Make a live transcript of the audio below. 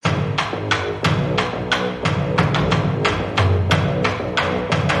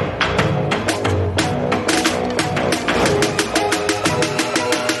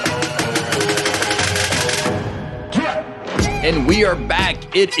We are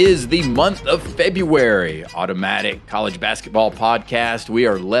back. It is the month of February. Automatic College Basketball Podcast. We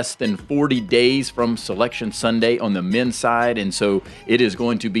are less than 40 days from Selection Sunday on the men's side, and so it is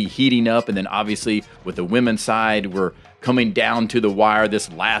going to be heating up. And then obviously with the women's side, we're coming down to the wire this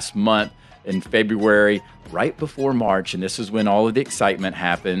last month in February, right before March, and this is when all of the excitement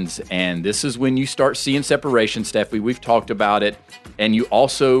happens, and this is when you start seeing separation, Steffi. We've talked about it, and you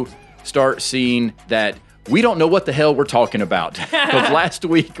also start seeing that we don't know what the hell we're talking about. Because last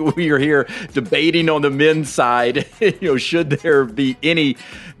week we were here debating on the men's side, should there be any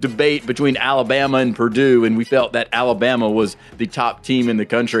debate between Alabama and Purdue, and we felt that Alabama was the top team in the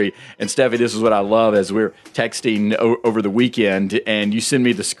country. And Steffi, this is what I love as we're texting over the weekend, and you send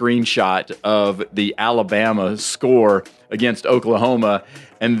me the screenshot of the Alabama score against Oklahoma,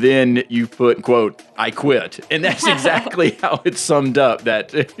 and then you put, quote, "I quit." And that's exactly how it's summed up,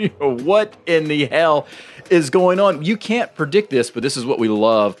 that what in the hell is going on? You can't predict this, but this is what we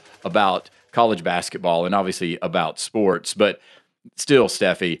love about college basketball and obviously about sports. But still,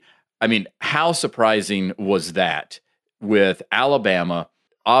 Steffi, I mean, how surprising was that with Alabama,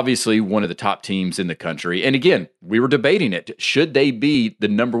 obviously one of the top teams in the country? And again, we were debating it. Should they be the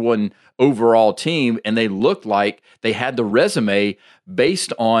number one overall team? And they looked like they had the resume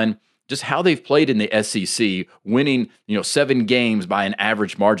based on just how they've played in the SEC, winning, 7 games by an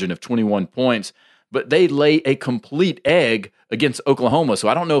average margin of 21 points. But they lay a complete egg against Oklahoma. So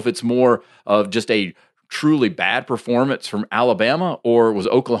I don't know if it's more of just a truly bad performance from Alabama, or was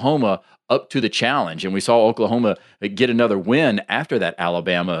Oklahoma up to the challenge? And we saw Oklahoma get another win after that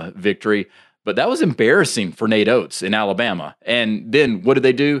Alabama victory. But that was embarrassing for Nate Oates in Alabama. And then what did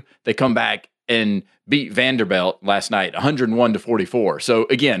they do? They come back and beat Vanderbilt last night, 101-44. So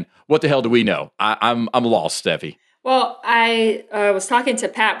again, what the hell do we know? I'm lost, Steffi. Well, I was talking to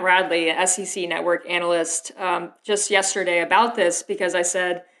Pat Bradley, an SEC Network analyst, just yesterday about this, because I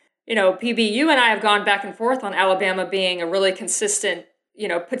said, PB, you and I have gone back and forth on Alabama being a really consistent,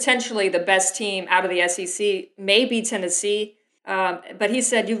 potentially the best team out of the SEC, maybe Tennessee. But he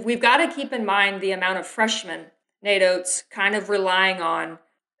said, we've got to keep in mind the amount of freshmen Nate Oates kind of relying on,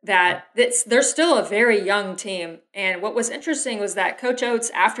 that they're still a very young team. And what was interesting was that Coach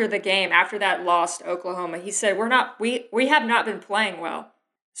Oates, after the game, after that loss to Oklahoma, he said, we have not been playing well.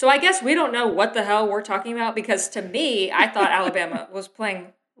 So I guess we don't know what the hell we're talking about, because to me, I thought Alabama was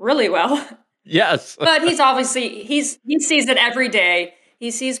playing really well. Yes. But he's obviously, he sees it every day. He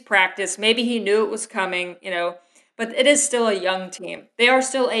sees practice. Maybe he knew it was coming, but it is still a young team. They are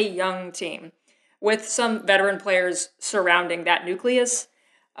still a young team with some veteran players surrounding that nucleus.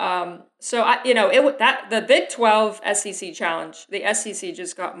 The Big 12 SEC challenge, the SEC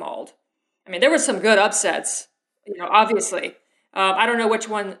just got mauled. I mean, there were some good upsets, obviously. I don't know which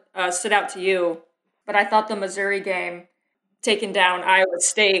one stood out to you, but I thought the Missouri game taking down Iowa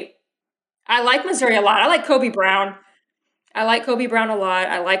State. I like Missouri a lot. I like Kobe Brown. a lot.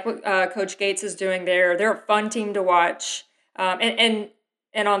 I like what Coach Gates is doing there. They're a fun team to watch. And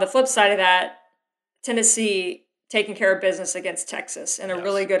on the flip side of that, Tennessee taking care of business against Texas in a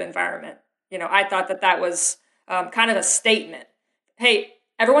really good environment. I thought that was kind of a statement. Hey,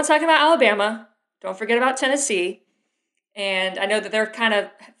 everyone's talking about Alabama. Don't forget about Tennessee. And I know that they're kind of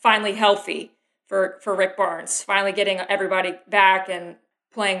finally healthy for Rick Barnes, finally getting everybody back and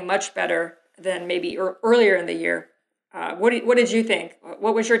playing much better than maybe earlier in the year. What did you think?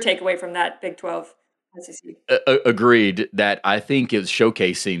 What was your takeaway from that Big 12 SEC? Agreed that I think it's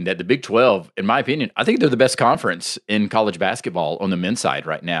showcasing that the Big 12, in my opinion, I think they're the best conference in college basketball on the men's side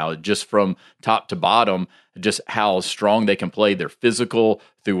right now, just from top to bottom, just how strong they can play. They're physical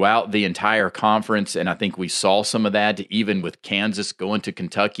throughout the entire conference, and I think we saw some of that even with Kansas going to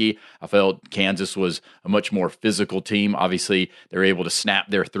Kentucky. I felt Kansas was a much more physical team. Obviously, they're able to snap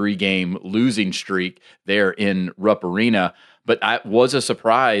their 3-game losing streak there in Rupp Arena, but I was a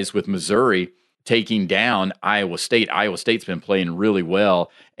surprise with Missouri taking down Iowa State. Iowa State's been playing really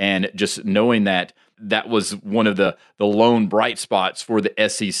well, and just knowing that was one of the lone bright spots for the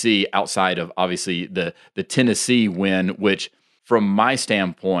SEC outside of obviously the Tennessee win, which from my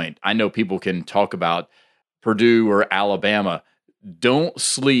standpoint, I know people can talk about Purdue or Alabama. Don't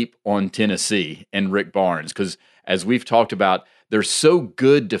sleep on Tennessee and Rick Barnes, because as we've talked about, they're so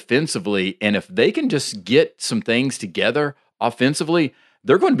good defensively, and if they can just get some things together offensively,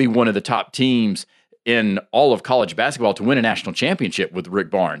 they're going to be one of the top teams in all of college basketball to win a national championship with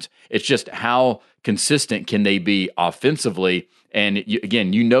Rick Barnes. It's just how consistent can they be offensively? And again,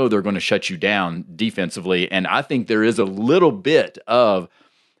 they're going to shut you down defensively. And I think there is a little bit of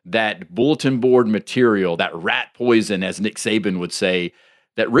that bulletin board material, that rat poison, as Nick Saban would say,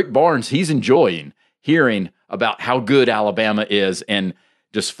 that Rick Barnes, he's enjoying. hearing about how good Alabama is and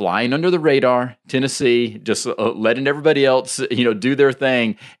just flying under the radar, Tennessee, just letting everybody else, do their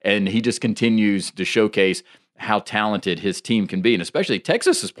thing. And he just continues to showcase how talented his team can be. And especially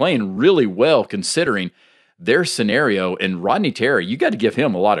Texas is playing really well considering their scenario. And Rodney Terry, you got to give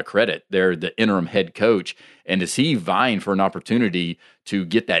him a lot of credit. They're the interim head coach. And is he vying for an opportunity to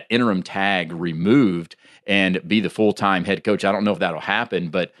get that interim tag removed and be the full-time head coach? I don't know if that'll happen,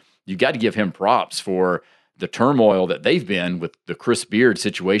 but you got to give him props for the turmoil that they've been with the Chris Beard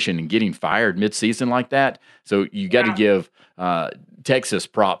situation and getting fired midseason like that. So you got to give Texas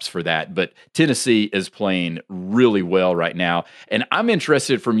props for that. But Tennessee is playing really well right now. And I'm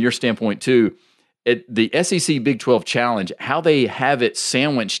interested from your standpoint too, at the SEC Big 12 Challenge, how they have it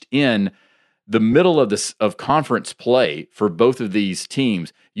sandwiched in the middle of conference play for both of these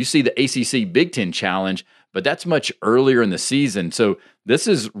teams. You see the ACC Big 10 Challenge, but that's much earlier in the season. So this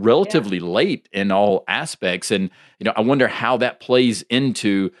is relatively late in all aspects. And, I wonder how that plays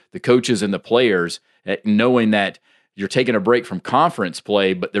into the coaches and the players, knowing that you're taking a break from conference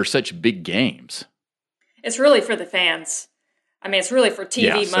play, but they're such big games. It's really for the fans. I mean, it's really for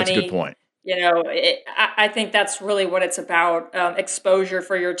TV money. That's a good point. I think that's really what it's about, exposure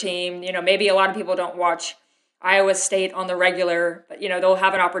for your team. Maybe a lot of people don't watch Iowa State on the regular, but, they'll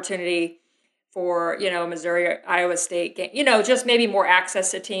have an opportunity for, Missouri, Iowa State game, just maybe more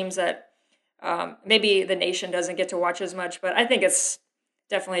access to teams that maybe the nation doesn't get to watch as much. But I think it's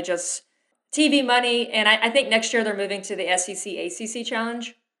definitely just TV money. And I think next year they're moving to the SEC ACC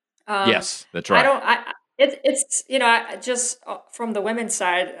Challenge. Yes, that's right. It's just from the women's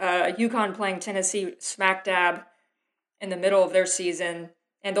side, UConn playing Tennessee smack dab in the middle of their season,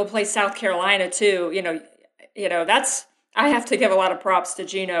 and they'll play South Carolina too. That's, I have to give a lot of props to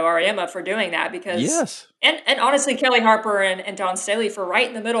Geno Auriemma for doing that because and honestly Kelly Harper and Dawn Staley for right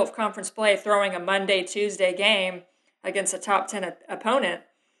in the middle of conference play throwing a Monday Tuesday game against a top 10 opponent.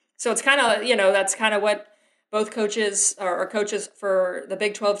 So it's kind of that's kind of what both coaches or coaches for the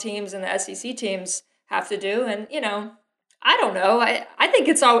Big 12 teams and the SEC teams have to do. And, I don't know. I think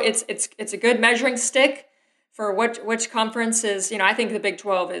it's a good measuring stick for which conference is, I think the Big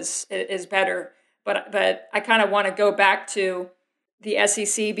 12 is better. But I kind of want to go back to the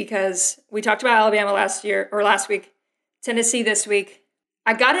SEC because we talked about Alabama last week, Tennessee this week.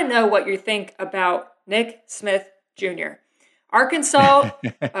 I got to know what you think about Nick Smith Jr. Arkansas,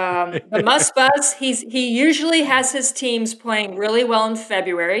 the must buzz. He usually has his teams playing really well in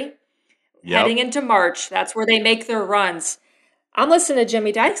February. Heading into March, that's where they make their runs. I'm listening to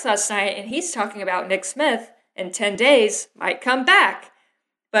Jimmy Dykes last night, and he's talking about Nick Smith in 10 days might come back.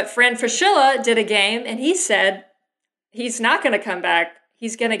 But Fran Fraschilla did a game, and he said he's not going to come back.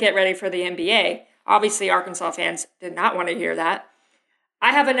 He's going to get ready for the NBA. Obviously, Arkansas fans did not want to hear that.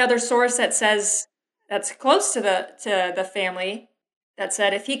 I have another source that says that's close to the family that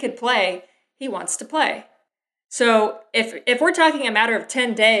said if he could play, he wants to play. So if we're talking a matter of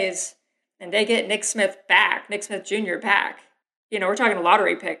 10 days and they get Nick Smith Jr. back, we're talking a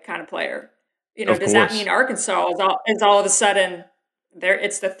lottery pick kind of player. Does that mean Arkansas is all of a sudden there?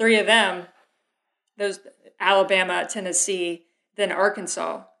 It's the three of them, those Alabama, Tennessee, then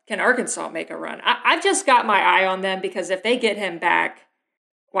Arkansas. Can Arkansas make a run? I've just got my eye on them because if they get him back,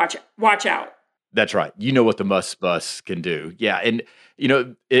 watch out. That's right. You know what the must bus can do. Yeah. And,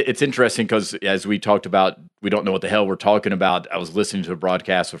 it's interesting because as we talked about, we don't know what the hell we're talking about. I was listening to a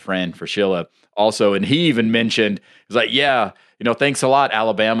broadcast with Fran Fraschilla also, and he even mentioned, he's like, thanks a lot,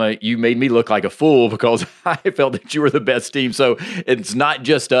 Alabama. You made me look like a fool because I felt that you were the best team. So it's not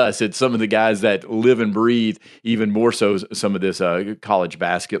just us. It's some of the guys that live and breathe even more so some of this college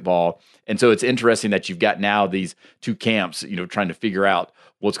basketball. And so it's interesting that you've got now these two camps, trying to figure out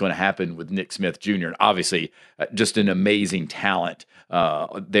what's going to happen with Nick Smith Jr. And obviously, just an amazing talent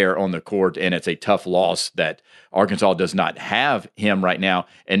there on the court. And it's a tough loss that Arkansas does not have him right now.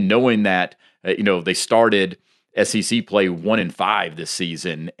 And knowing that, they started SEC play 1-5 this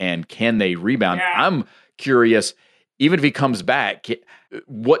season, and can they rebound? Yeah. I'm curious, even if he comes back,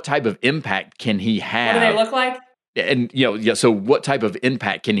 what type of impact can he have? What do they look like? And, so what type of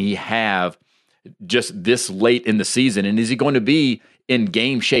impact can he have just this late in the season? And is he going to be in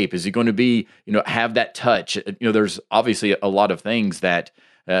game shape? Is he going to be, have that touch? There's obviously a lot of things that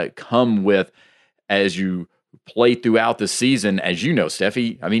come with as you play throughout the season, as you know,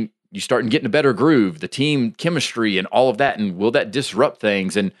 Steffi. I mean, you start getting a better groove, the team chemistry and all of that. And will that disrupt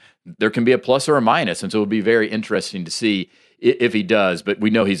things? And there can be a plus or a minus. And so it'll be very interesting to see if he does. But we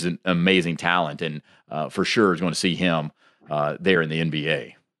know he's an amazing talent, and for sure is going to see him there in the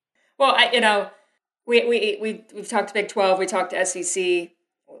NBA. Well, we've talked Big 12, we talked SEC.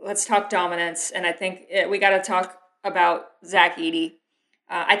 let's talk dominance. And I think we got to talk about Zach Edey.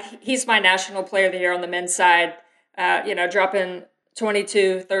 He's my National Player of the Year on the men's side, dropping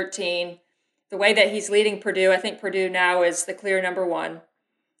 22, 13. The way that he's leading Purdue, I think Purdue now is the clear number one.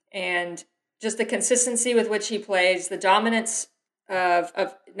 And just the consistency with which he plays, the dominance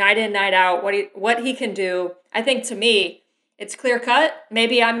of night in, night out, what he can do. I think, to me, it's clear cut.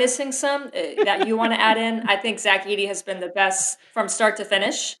 Maybe I'm missing some that you want to add in. I think Zach Edey has been the best from start to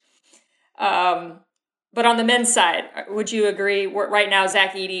finish. But on the men's side, would you agree? Right now,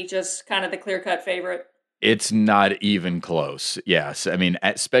 Zach Edey just kind of the clear cut favorite. It's not even close. Yes. I mean,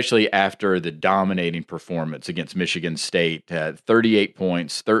 especially after the dominating performance against Michigan State, 38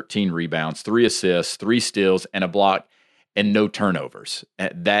 points, 13 rebounds, 3 assists, 3 steals, and a block, and no turnovers.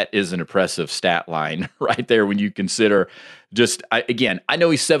 That is an impressive stat line right there when you consider I know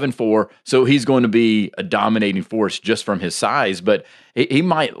he's 7'4", so he's going to be a dominating force just from his size, but he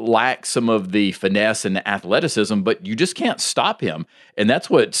might lack some of the finesse and the athleticism, but you just can't stop him. And that's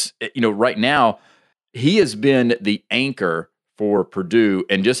what's, right now, he has been the anchor for Purdue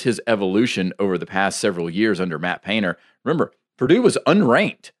and just his evolution over the past several years under Matt Painter. Remember, Purdue was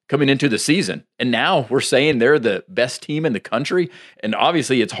unranked coming into the season, and now we're saying they're the best team in the country. And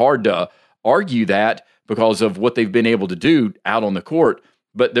obviously it's hard to argue that because of what they've been able to do out on the court.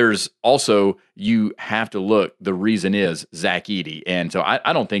 But there's also, you have to look, the reason is Zach Edey. And so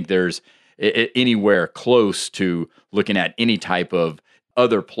I don't think there's anywhere close to looking at any type of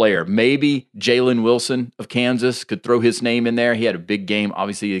other player. Maybe Jalen Wilson of Kansas could throw his name in there. He had a big game,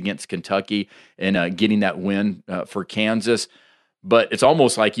 obviously, against Kentucky and getting that win for Kansas. But it's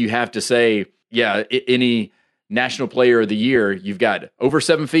almost like you have to say, any National Player of the Year, you've got over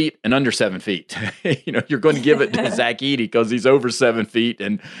 7 feet and under 7 feet. You're going to give it to Zach Edey because he's over 7 feet,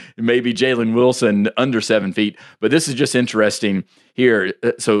 and maybe Jalen Wilson under 7 feet. But this is just interesting here.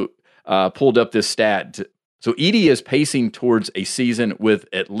 So pulled up this stat. So Edey is pacing towards a season with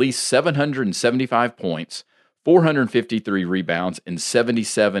at least 775 points, 453 rebounds, and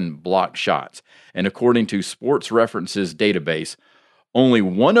 77 block shots. And according to Sports Reference's database, only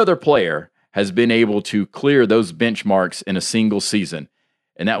one other player has been able to clear those benchmarks in a single season,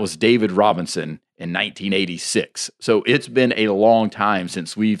 and that was David Robinson in 1986. So it's been a long time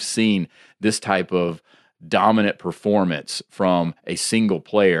since we've seen this type of dominant performance from a single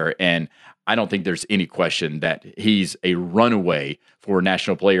player, and I don't think there's any question that he's a runaway for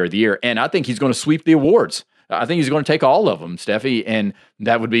National Player of the Year, and I think he's going to sweep the awards. I think he's going to take all of them, Steffi, and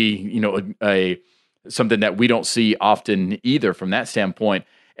that would be, something that we don't see often either from that standpoint.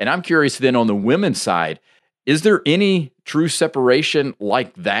 And I'm curious then on the women's side, is there any true separation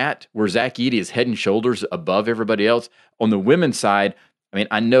like that where Zach Edey is head and shoulders above everybody else? On the women's side, I mean,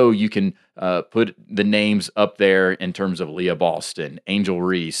 I know you can put the names up there in terms of Leah Boston, Angel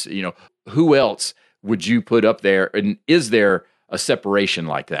Reese, who else would you put up there? And is there a separation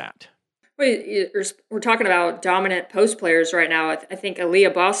like that? We're talking about dominant post players right now. I think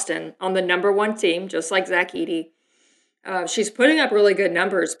Aaliyah Boston on the number one team, just like Zach Edey. She's putting up really good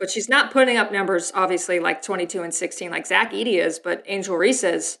numbers, but she's not putting up numbers, obviously, like 22 and 16 like Zach Edey is, but Angel Reese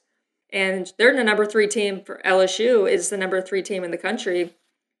is. And they're the number 3 team for LSU, is the number 3 team in the country.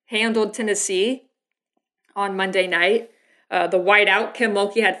 Handled Tennessee on Monday night. The whiteout, Kim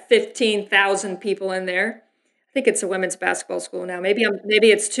Mulkey, had 15,000 people in there. I think it's a women's basketball school now. Maybe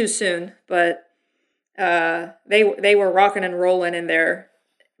it's too soon, but they were rocking and rolling in there.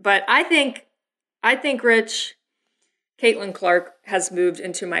 But I think Rich, Caitlin Clark has moved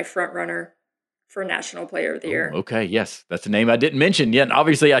into my front runner for National Player of the Year. Okay, yes, that's a name I didn't mention yet. And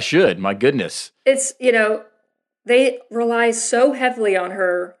obviously, I should. My goodness, it's they rely so heavily on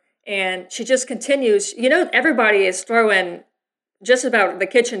her, and she just continues. Everybody is throwing just about the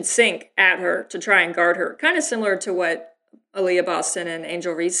kitchen sink at her to try and guard her. Kind of similar to what Aaliyah Boston and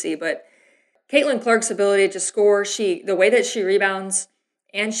Angel Reese see, but Caitlin Clark's ability to score, the way that she rebounds,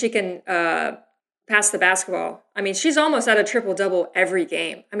 and she can pass the basketball. I mean, she's almost at a triple-double every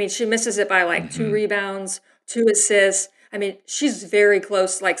game. I mean, she misses it by like 2 rebounds, 2 assists. I mean, she's very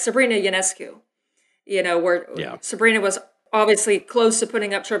close, like Sabrina Ionescu, Sabrina was obviously close to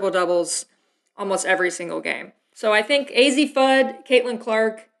putting up triple-doubles almost every single game. So I think AZ Fudd, Caitlin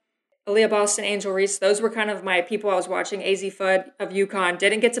Clark, Aaliyah Boston, Angel Reese, those were kind of my people I was watching. AZ Fudd of UConn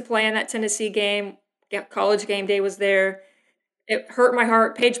didn't get to play in that Tennessee game. College game day was there. It hurt my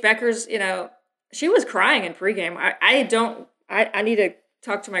heart. Paige Beckers, she was crying in pregame. I need to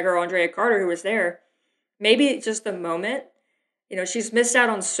talk to my girl, Andrea Carter, who was there. Maybe just the moment. She's missed out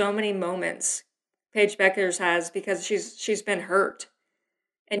on so many moments, Paige Beckers has, because she's been hurt.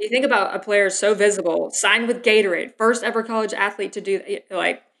 And you think about a player so visible, signed with Gatorade, first ever college athlete to do,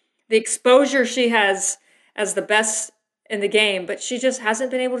 the exposure she has as the best in the game, but she just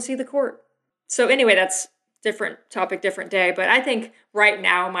hasn't been able to see the court. So anyway, that's different topic, different day. But I think right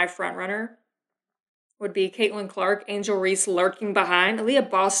now my front runner would be Caitlin Clark, Angel Reese lurking behind. Aaliyah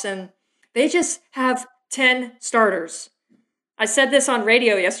Boston, they just have 10 starters. I said this on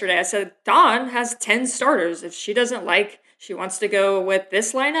radio yesterday. I said, Dawn has 10 starters. If she doesn't she wants to go with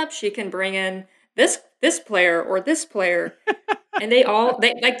this lineup, she can bring in this player or this player. And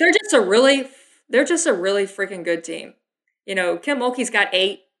they're just a really freaking good team. Kim Mulkey's got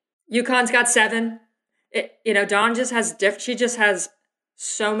 8. UConn's got 7. Dawn just has she just has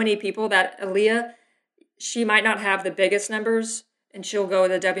so many people that Aaliyah, she might not have the biggest numbers, and she'll go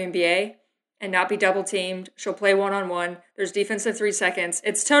to the WNBA and not be double teamed. She'll play one-on-one. There's defensive 3 seconds.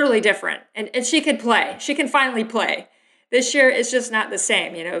 It's totally different. And she could play. She can finally play. This year, it's just not the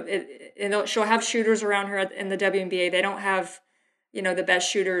same. She'll have shooters around her in the WNBA. They don't have, the best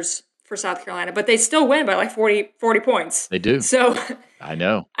shooters for South Carolina, but they still win by like 40 points. They do. So I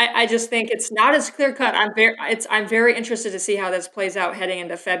know. I just think it's not as clear cut. I'm very interested to see how this plays out heading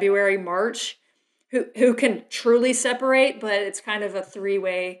into February, March. Who can truly separate, but it's kind of a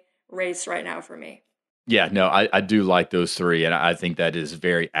 3-way race right now for me. Yeah, no, I do like those 3, and I think that is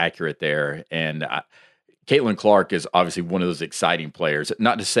very accurate there. And Caitlin Clark is obviously one of those exciting players.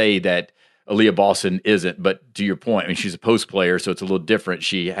 Not to say that Aaliyah Boston isn't, but to your point, I mean, she's a post player, so it's a little different.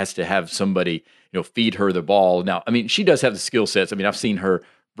 She has to have somebody, feed her the ball. Now, I mean, she does have the skill sets. I mean, I've seen her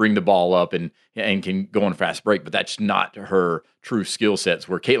bring the ball up and can go on a fast break, but that's not her true skill sets.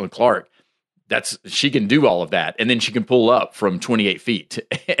 Where Caitlin Clark, she can do all of that, and then she can pull up from 28 feet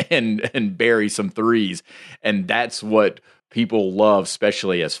and bury some threes, and that's what people love,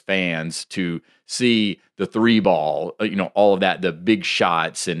 especially as fans, to see the 3 ball. All of that, the big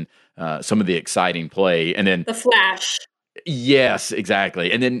shots and some of the exciting play, and then the flash. Yes, exactly.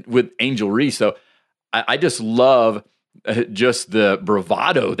 And then with Angel Reese, so I just love just the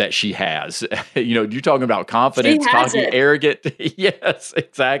bravado that she has. You're talking about confidence, talking arrogant. Yes,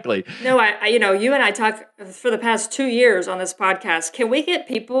 exactly. No, you and I talk for the past 2 years on this podcast. Can we get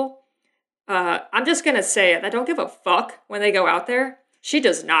people? I'm just going to say it. I don't give a fuck when they go out there. She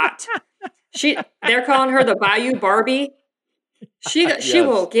does not. They're calling her the Bayou Barbie. She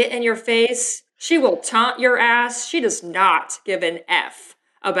will get in your face. She will taunt your ass. She does not give an F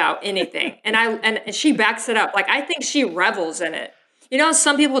about anything. And she backs it up. Like, I think she revels in it.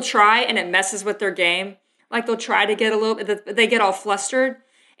 Some people try and it messes with their game. Like, they'll try to get a little bit, they get all flustered.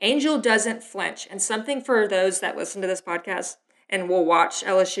 Angel doesn't flinch. And something for those that listen to this podcast and will watch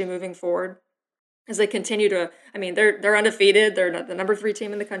LSU moving forward as they continue to, they're undefeated. They're the number 3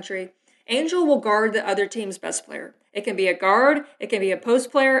 team in the country. Angel will guard the other team's best player. It can be a guard. It can be a post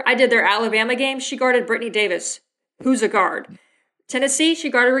player. I did their Alabama game. She guarded Brittany Davis, who's a guard. Tennessee, she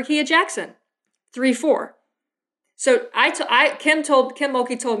guarded Rakia Jackson, 3-4. So Kim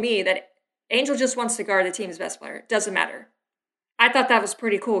Mulkey told me that Angel just wants to guard the team's best player. It doesn't matter. I thought that was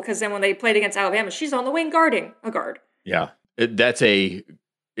pretty cool because then when they played against Alabama, she's on the wing guarding a guard. Yeah, pretty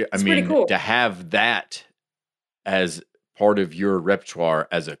cool to have that as part of your repertoire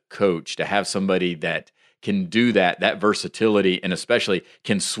as a coach, to have somebody that can do that versatility, and especially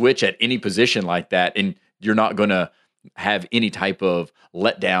can switch at any position like that, and you're not going to have any type of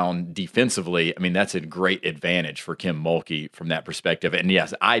letdown defensively. That's a great advantage for Kim Mulkey from that perspective. And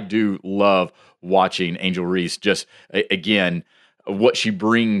yes, I do love watching Angel Reese, just again, what she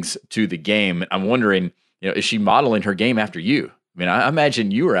brings to the game. I'm wondering, is she modeling her game after you? I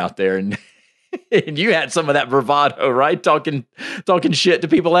imagine you were out there and and you had some of that bravado, right? Talking shit to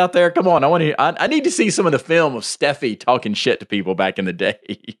people out there. Come on, I need to see some of the film of Steffi talking shit to people back in the day.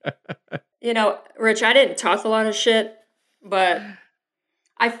 Rich, I didn't talk a lot of shit, but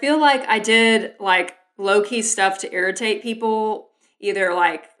I feel like I did like low-key stuff to irritate people, either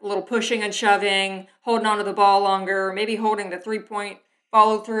like a little pushing and shoving, holding onto the ball longer, maybe holding the 3-point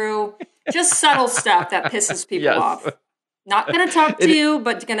follow through, just subtle stuff that pisses people off. Not going to talk to you,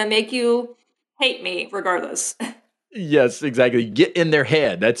 but going to make you hate me regardless. Yes, exactly. Get in their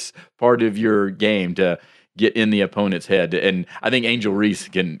head. That's part of your game, to get in the opponent's head. And I think Angel Reese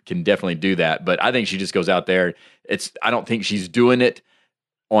can definitely do that. But I think she just goes out there. I don't think she's doing it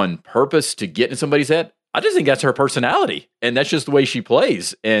on purpose to get in somebody's head. I just think that's her personality, and that's just the way she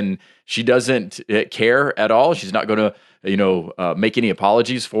plays. And she doesn't care at all. She's not going to, make any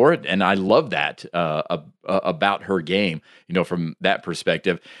apologies for it. And I love that about her game, from that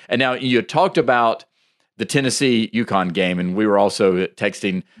perspective. And now you talked about the Tennessee UConn game, and we were also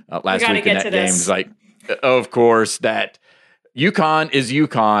texting last week in that game. It's like, of course, that UConn is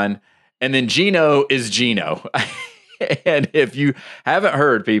UConn, and then Geno is Geno. And if you haven't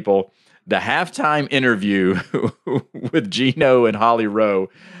heard, people, the halftime interview with Geno and Holly Rowe,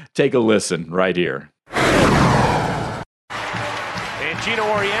 take a listen right here. And Geno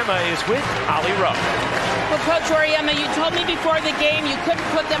Auriemma is with Holly Rowe. Well, Coach Auriemma, you told me before the game you couldn't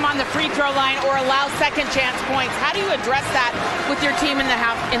put them on the free throw line or allow second chance points. How do you address that with your team in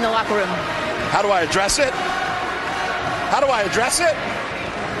the locker room? How do I address it? How do I address it?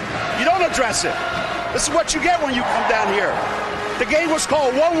 You don't address it. This is what you get when you come down here. The game was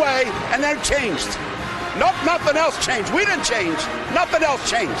called one way and then changed. Nope, nothing else changed. We didn't change. Nothing else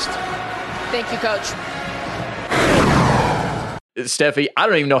changed. Thank you, Coach. Steffi, I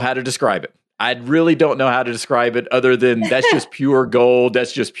don't even know how to describe it. I really don't know how to describe it other than that's just pure gold.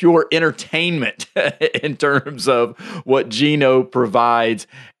 That's just pure entertainment in terms of what Geno provides.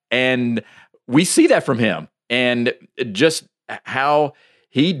 And we see that from him and just how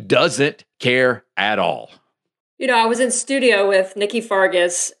he doesn't care at all. You know, I was in studio with Nikki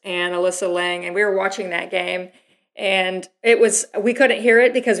Fargas and Alyssa Lang, and we were watching that game. And we couldn't hear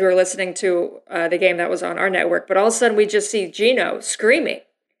it because we were listening to the game that was on our network. But all of a sudden, we just see Geno screaming.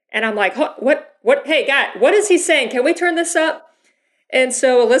 And I'm like, what, hey, guy, what is he saying? Can we turn this up? And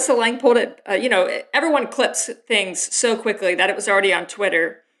so Alyssa Lang pulled it, everyone clips things so quickly that it was already on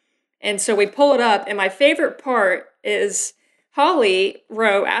Twitter. And so we pull it up. And my favorite part is Holly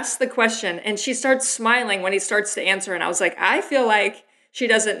Rowe asks the question and she starts smiling when he starts to answer. And I was like, I feel like she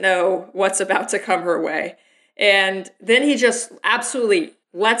doesn't know what's about to come her way. And then he just absolutely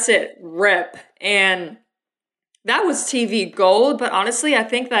lets it rip. And that was TV gold. But honestly, I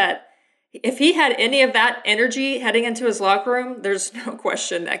think that if he had any of that energy heading into his locker room, there's no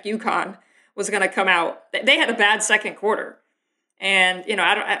question that UConn was going to come out. They had a bad second quarter. And,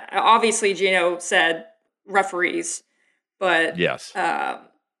 obviously Geno said referees, but yes.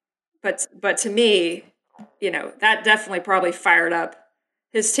 But to me, that definitely probably fired up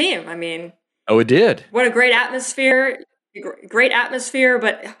his team. I mean, oh, it did. What a great atmosphere. Great atmosphere,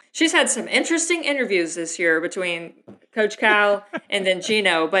 but she's had some interesting interviews this year between Coach Cal and then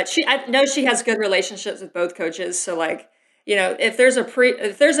Geno. But I know she has good relationships with both coaches. So, if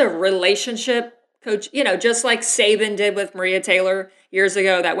there's a relationship, Coach, just like Saban did with Maria Taylor years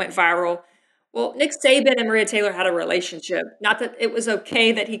ago that went viral. Well, Nick Saban and Maria Taylor had a relationship. Not that it was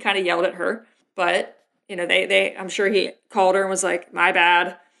okay that he kind of yelled at her, but I'm sure he called her and was like, "My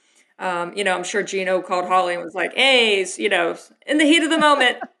bad." I'm sure Geno called Holly and was like, hey, in the heat of the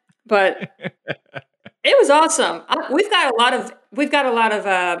moment, but it was awesome. We've got a lot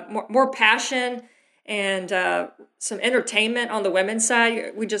of more passion and some entertainment on the women's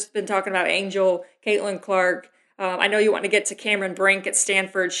side. We've just been talking about Angel, Caitlin Clark. I know you want to get to Cameron Brink at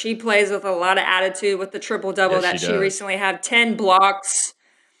Stanford. She plays with a lot of attitude with the triple-double that she recently had, 10 blocks.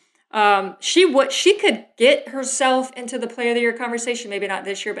 She could get herself into the Player of the Year conversation, maybe not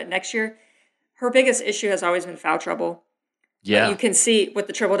this year, but next year. Her biggest issue has always been foul trouble. Yeah. You can see with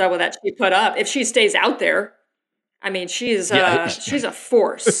the triple-double that she put up. If she stays out there, I mean, she's a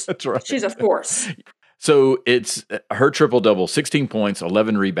force. That's right. She's a force. So it's her triple-double, 16 points,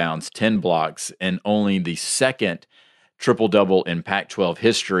 11 rebounds, 10 blocks, and only the second triple-double in Pac-12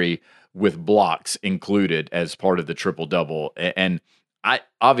 history with blocks included as part of the triple-double. And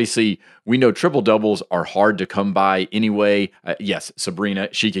we know triple doubles are hard to come by anyway. Yes, Sabrina,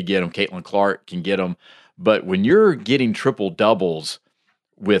 she could get them. Caitlin Clark can get them. But when you're getting triple doubles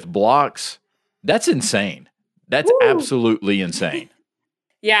with blocks, that's insane. That's absolutely insane.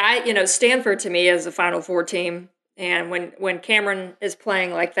 Yeah, Stanford to me is a Final Four team, and when Cameron is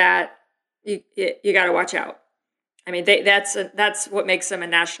playing like that, you got to watch out. I mean, that's what makes them a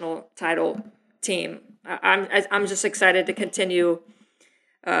national title team. I'm just excited to continue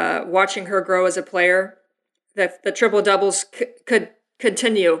watching her grow as a player. The triple doubles could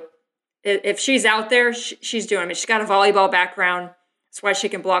continue if she's out there. She's doing. I mean, she's got a volleyball background. That's why she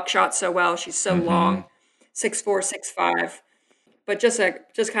can block shots so well. She's so long, 6'4", 6'5", but just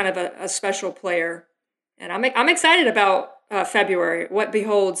kind of a special player. And I'm excited about February. What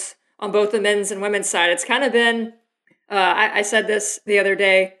beholds on both the men's and women's side. It's kind of been. I said this the other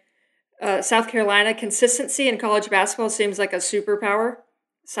day. South Carolina consistency in college basketball seems like a superpower.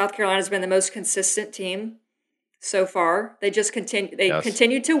 South Carolina's been the most consistent team so far. They just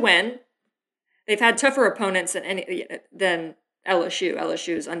continue to win. They've had tougher opponents than LSU.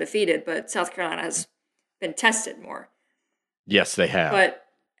 LSU is undefeated, but South Carolina has been tested more. Yes, they have. But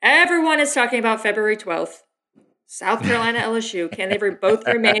everyone is talking about February 12th. South Carolina, LSU. Can they both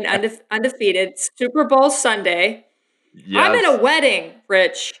remain undefeated? Super Bowl Sunday. Yes. I'm in a wedding,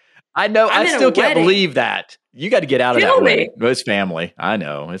 Rich. I know. I'm I in a still can't wedding. believe that. You got to get out of Kill that me. wedding. Well, it's family. I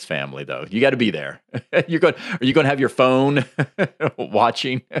know. It's family, though. You got to be there. Are you going to have your phone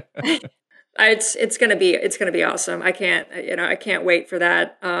watching? It's gonna be awesome. I can't wait for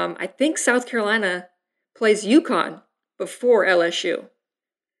that. I think South Carolina plays UConn before LSU.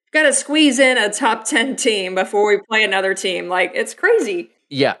 Got to squeeze in a top 10 team before we play another team. Like, it's crazy.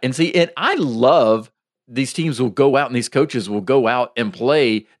 Yeah. And I love these teams will go out and these coaches will go out and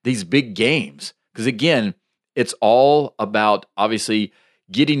play these big games. Because again, it's all about obviously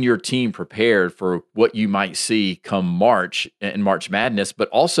getting your team prepared for what you might see come March and March Madness, but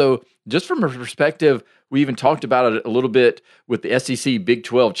also just from a perspective, we even talked about it a little bit with the SEC Big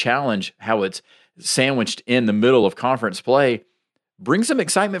 12 Challenge, how it's sandwiched in the middle of conference play. Bring some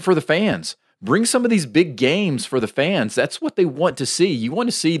excitement for the fans. Bring some of these big games for the fans. That's what they want to see. You want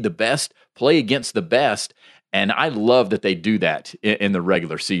to see the best play against the best. And I love that they do that in the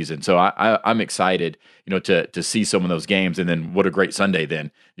regular season. So I'm excited, to see some of those games. And then what a great Sunday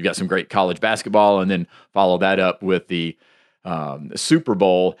then. You've got some great college basketball and then follow that up with the Super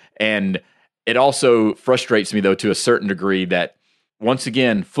Bowl. And it also frustrates me, though, to a certain degree that, once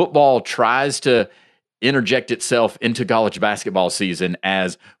again, football tries to interject itself into college basketball season,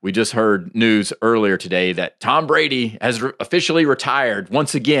 as we just heard news earlier today that Tom Brady has officially retired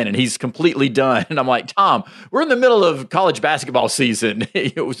once again, and he's completely done. And I'm like, Tom, we're in the middle of college basketball season.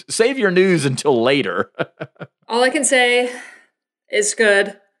 Save your news until later. All I can say is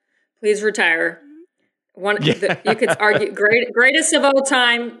good. Please retire. You could argue greatest of all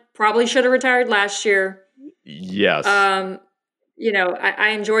time, probably should have retired last year. Yes. I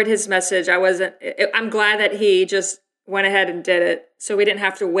enjoyed his message. I'm glad that he just went ahead and did it. So we didn't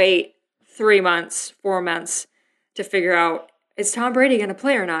have to wait 3 months, 4 months to figure out, is Tom Brady going to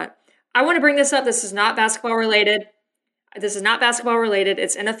play or not? I want to bring this up. This is not basketball related. It's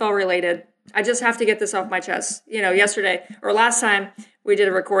NFL related. I just have to get this off my chest. Yesterday or last time we did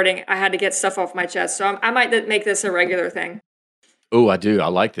a recording, I had to get stuff off my chest. So I might make this a regular thing. Oh, I do. I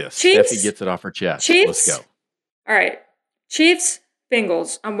like this. Chiefs, Steffi gets it off her chest. Chiefs, Let's go. All right. Chiefs,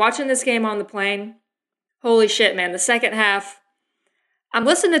 Bengals. I'm watching this game on the plane. Holy shit, man. The second half, I'm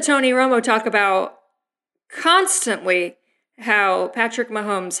listening to Tony Romo talk about constantly how Patrick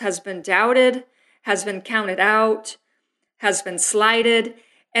Mahomes has been doubted, has been counted out, has been slighted.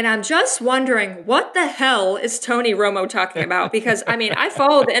 And I'm just wondering, what the hell is Tony Romo talking about? Because, I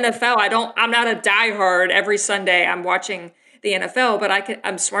follow the NFL. I'm not a diehard every Sunday. I'm watching the NFL, but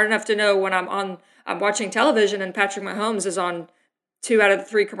I'm smart enough to know when I'm watching television and Patrick Mahomes is on 2 out of the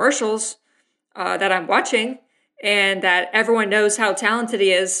 3 commercials that I'm watching, and that everyone knows how talented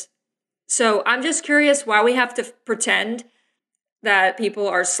he is. So I'm just curious why we have to pretend that people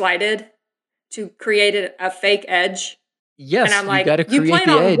are slighted to create a fake edge. Yes, and I'm like, you played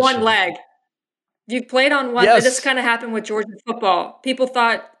on edge. one leg. You played on one. Yes. This kind of happened with Georgia football. People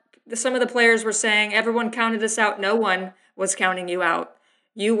thought, some of the players were saying, everyone counted us out. No one was counting you out.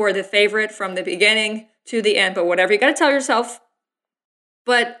 You were the favorite from the beginning to the end, but whatever, you got to tell yourself.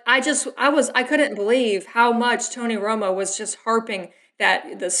 But I couldn't believe how much Tony Romo was just harping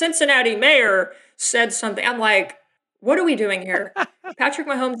that the Cincinnati mayor said something. I'm like, what are we doing here? Patrick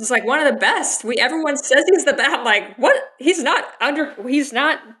Mahomes is like one of the best. Everyone says he's the best. I'm like, what? He's not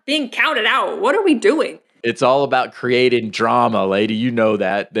being counted out. What are we doing? It's all about creating drama, lady. You know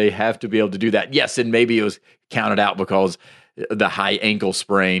that. They have to be able to do that. Yes, and maybe it was counted out because the high ankle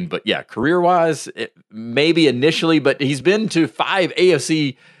sprain. But yeah, career-wise, maybe initially, but he's been to 5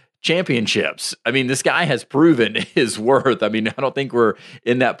 AFC championships. This guy has proven his worth. I don't think we're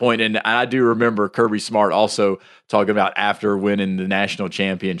in that point. And I do remember Kirby Smart also talking about after winning the national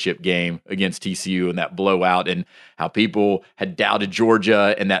championship game against TCU and that blowout, and how people had doubted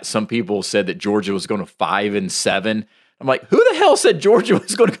Georgia, and that some people said that Georgia was going to 5-7. I'm like, who the hell said Georgia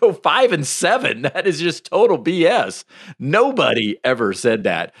was going to go 5-7? That is just total BS. Nobody ever said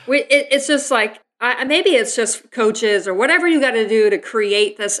that. It's just like, maybe it's just coaches or whatever you got to do to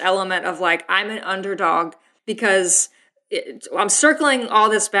create this element of like, I'm an underdog, because I'm circling all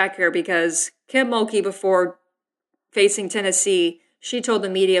this back here because Kim Mulkey, before facing Tennessee, she told the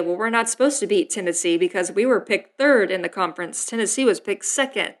media, well, we're not supposed to beat Tennessee because we were picked 3rd in the conference. Tennessee was picked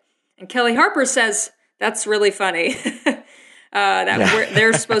 2nd. And Kelly Harper says, that's really funny.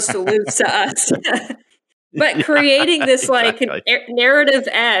 They're supposed to lose to us. But creating this exactly. narrative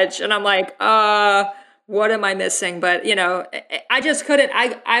edge, and I'm like, what am I missing? But I just couldn't.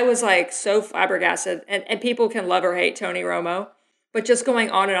 I was like so flabbergasted. And people can love or hate Tony Romo, but just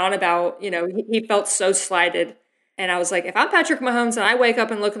going on and on about he felt so slighted. And I was like, if I'm Patrick Mahomes and I wake up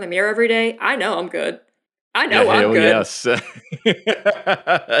and look in the mirror every day, I know I'm good. I know I'm hell good. Yes. I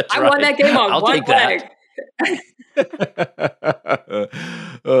won that game on one leg.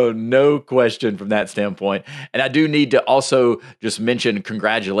 Oh, no question from that standpoint. And I do need to also just mention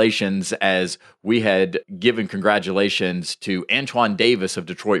congratulations, as we had given congratulations to Antoine Davis of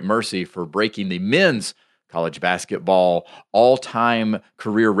Detroit Mercy for breaking the men's college basketball all-time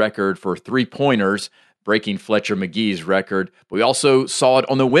career record for three-pointers, breaking Fletcher McGee's record. But we also saw it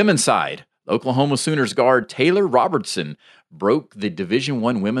on the women's side. Oklahoma Sooners guard Taylor Robertson broke the Division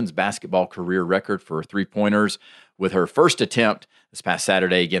I women's basketball career record for three-pointers with her first attempt this past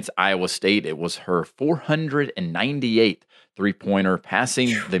Saturday against Iowa State. It was her 498th three-pointer,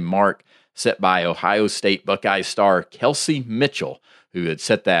 passing the mark set by Ohio State Buckeye star Kelsey Mitchell, who had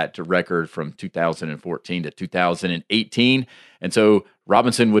set that record from 2014 to 2018. And so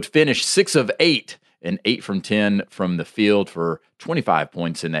Robinson would finish 6 of 8 and 8 from 10 from the field for 25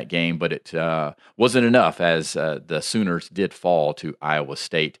 points in that game, but it wasn't enough, as the Sooners did fall to Iowa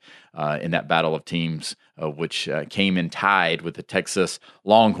State in that battle of teams, which came in tied with the Texas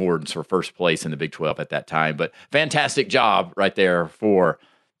Longhorns for first place in the Big 12 at that time. But fantastic job right there for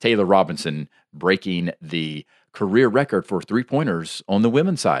Taylor Robinson, breaking the career record for three-pointers on the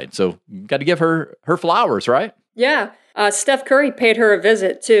women's side. So you got to give her flowers, right? Yeah. Steph Curry paid her a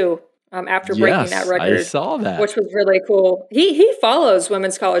visit, too. After breaking that record. I saw that. Which was really cool. He follows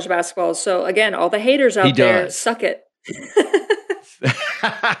women's college basketball. So, again, all the haters out there, suck it.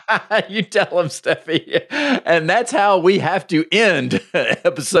 You tell him, Steffi. And that's how we have to end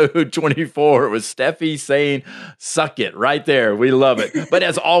episode 24, with Steffi saying, suck it, right there. We love it. But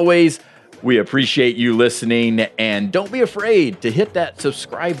as always, we appreciate you listening. And don't be afraid to hit that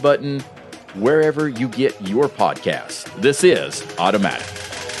subscribe button wherever you get your podcasts. This is Automatic.